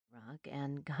rock,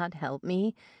 and God help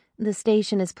me, the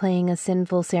station is playing a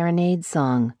sinful serenade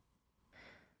song.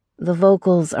 The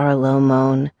vocals are a low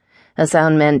moan, a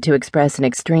sound meant to express an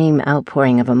extreme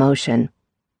outpouring of emotion.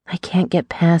 I can't get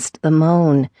past the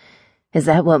moan. Is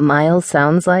that what Miles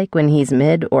sounds like when he's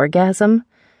mid-orgasm?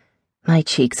 My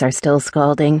cheeks are still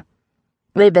scalding.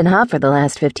 They've been hot for the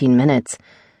last 15 minutes.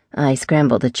 I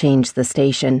scramble to change the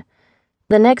station.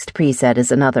 The next preset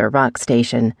is another rock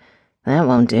station. That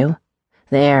won't do.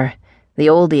 There, the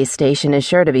oldies station is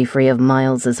sure to be free of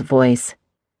Miles's voice.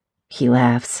 He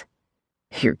laughs.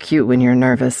 You're cute when you're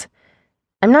nervous.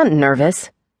 I'm not nervous.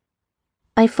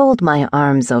 I fold my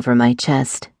arms over my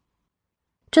chest.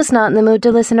 Just not in the mood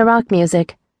to listen to rock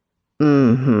music.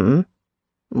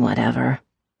 Whatever.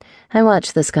 I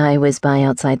watch the sky whiz by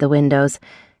outside the windows.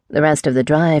 The rest of the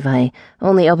drive, I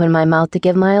only open my mouth to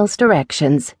give Miles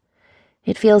directions.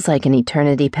 It feels like an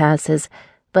eternity passes,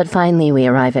 but finally we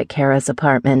arrive at Kara's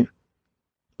apartment.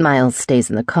 Miles stays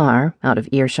in the car, out of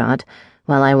earshot,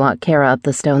 while I walk Kara up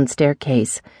the stone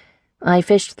staircase. I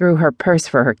fish through her purse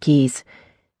for her keys.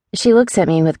 She looks at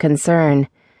me with concern.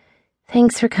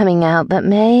 Thanks for coming out, but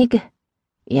Meg?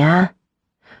 Yeah?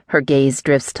 Her gaze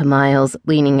drifts to Miles,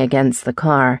 leaning against the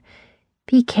car.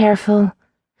 Be careful.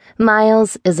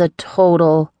 Miles is a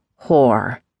total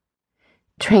whore.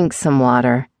 Drink some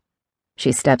water.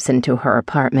 She steps into her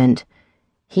apartment.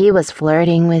 He was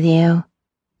flirting with you.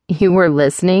 You were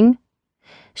listening?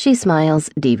 She smiles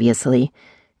deviously,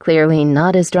 clearly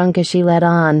not as drunk as she let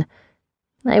on.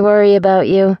 I worry about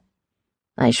you.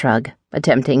 I shrug,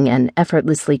 attempting an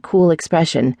effortlessly cool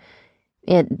expression.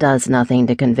 It does nothing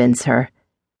to convince her.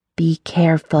 Be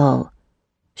careful.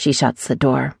 She shuts the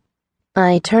door.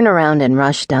 I turn around and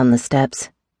rush down the steps.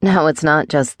 Now it's not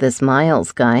just this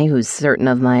Miles guy who's certain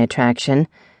of my attraction.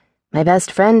 My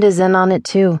best friend is in on it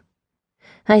too.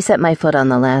 I set my foot on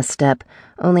the last step,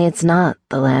 only it's not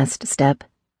the last step.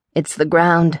 It's the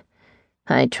ground.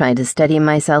 I try to steady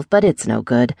myself, but it's no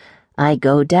good. I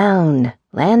go down,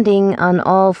 landing on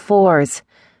all fours.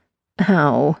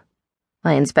 Ow.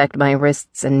 I inspect my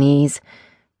wrists and knees.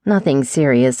 Nothing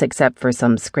serious except for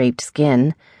some scraped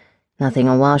skin. Nothing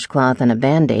a washcloth and a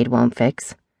Band-Aid won't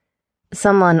fix.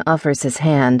 Someone offers his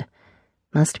hand.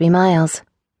 Must be Miles.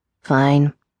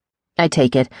 Fine. I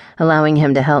take it, allowing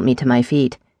him to help me to my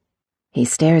feet. He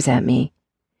stares at me.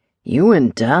 You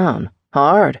went down.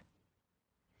 Hard.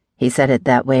 He said it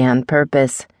that way on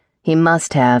purpose. He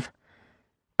must have.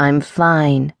 I'm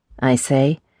fine, I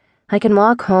say. I can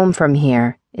walk home from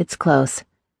here. It's close.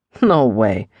 No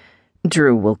way.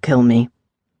 Drew will kill me.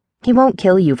 He won't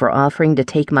kill you for offering to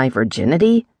take my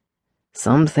virginity?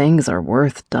 Some things are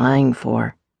worth dying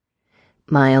for.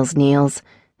 Miles kneels,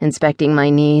 inspecting my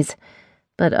knees,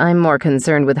 but I'm more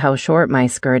concerned with how short my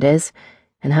skirt is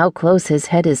and how close his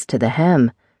head is to the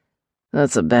hem.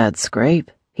 That's a bad scrape,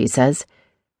 he says.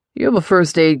 You have a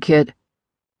first aid kit?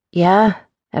 Yeah,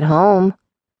 at home.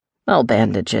 I'll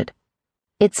bandage it.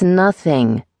 It's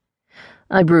nothing.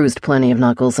 I bruised plenty of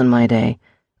knuckles in my day.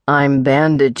 I'm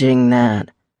bandaging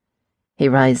that. He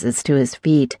rises to his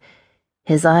feet.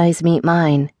 His eyes meet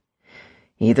mine.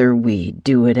 Either we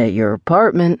do it at your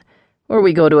apartment, or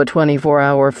we go to a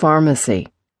 24-hour pharmacy.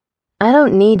 I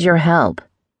don't need your help.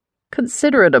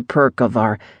 Consider it a perk of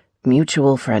our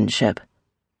mutual friendship.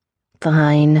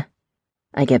 Fine.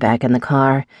 I get back in the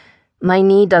car. My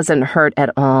knee doesn't hurt at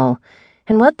all.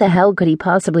 And what the hell could he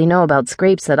possibly know about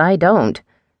scrapes that I don't?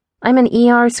 I'm an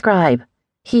ER scribe.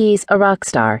 He's a rock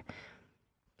star.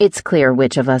 It's clear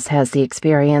which of us has the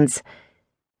experience.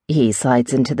 He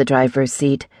slides into the driver's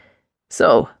seat.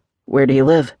 So, where do you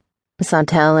live?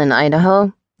 Sawtell in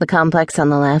Idaho, the complex on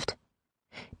the left.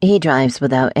 He drives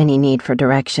without any need for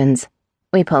directions.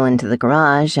 We pull into the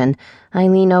garage, and I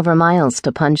lean over Miles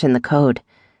to punch in the code.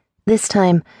 This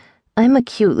time, I'm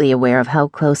acutely aware of how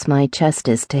close my chest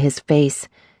is to his face.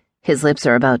 His lips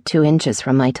are about 2 inches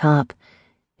from my top.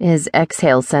 His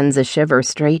exhale sends a shiver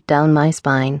straight down my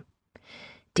spine.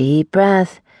 Deep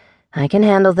breath. I can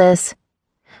handle this.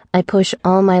 I push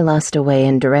all my lust away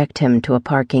and direct him to a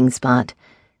parking spot.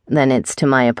 Then it's to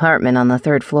my apartment on the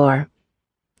 3rd floor.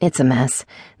 It's a mess.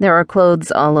 There are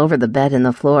clothes all over the bed and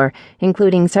the floor,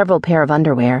 including several pair of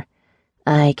underwear.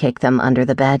 I kick them under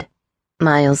the bed.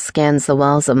 Miles scans the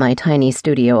walls of my tiny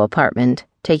studio apartment,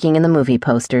 taking in the movie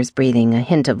posters, breathing a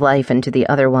hint of life into the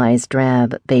otherwise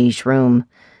drab, beige room.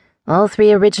 All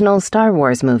 3 original Star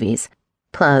Wars movies,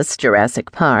 plus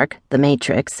Jurassic Park, The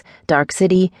Matrix, Dark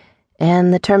City,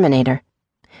 and The Terminator.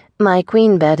 My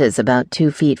queen bed is about 2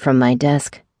 feet from my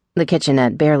desk. The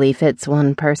kitchenette barely fits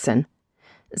 1 person.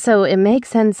 So it makes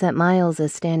sense that Miles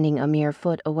is standing a mere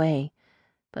foot away,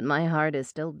 but my heart is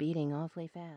still beating awfully fast.